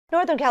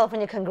Northern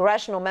California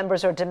Congressional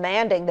members are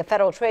demanding the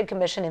Federal Trade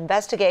Commission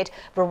investigate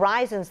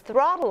Verizon's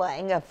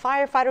throttling of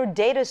firefighter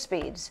data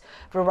speeds.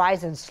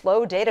 Verizon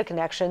slowed data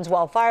connections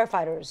while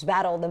firefighters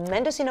battle the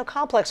Mendocino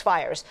complex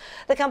fires.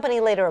 The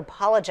company later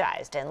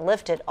apologized and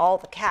lifted all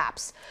the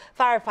caps.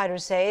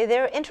 Firefighters say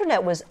their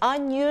internet was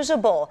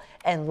unusable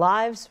and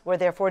lives were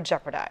therefore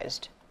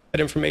jeopardized. That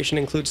information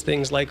includes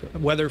things like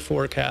weather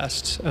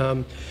forecasts.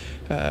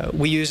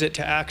 We use it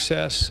to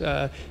access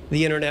the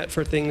internet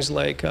for things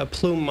like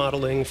plume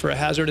modeling for a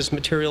hazardous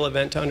material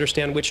event to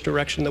understand which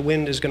direction the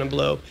wind is going to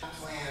blow.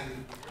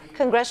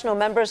 Congressional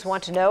members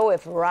want to know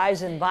if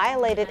Verizon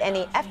violated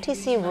any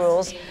FTC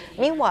rules.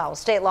 Meanwhile,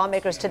 state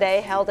lawmakers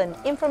today held an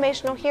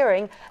informational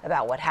hearing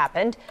about what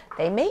happened.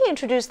 They may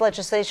introduce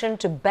legislation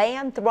to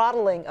ban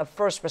throttling of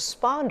first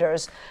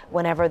responders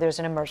whenever there's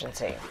an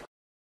emergency.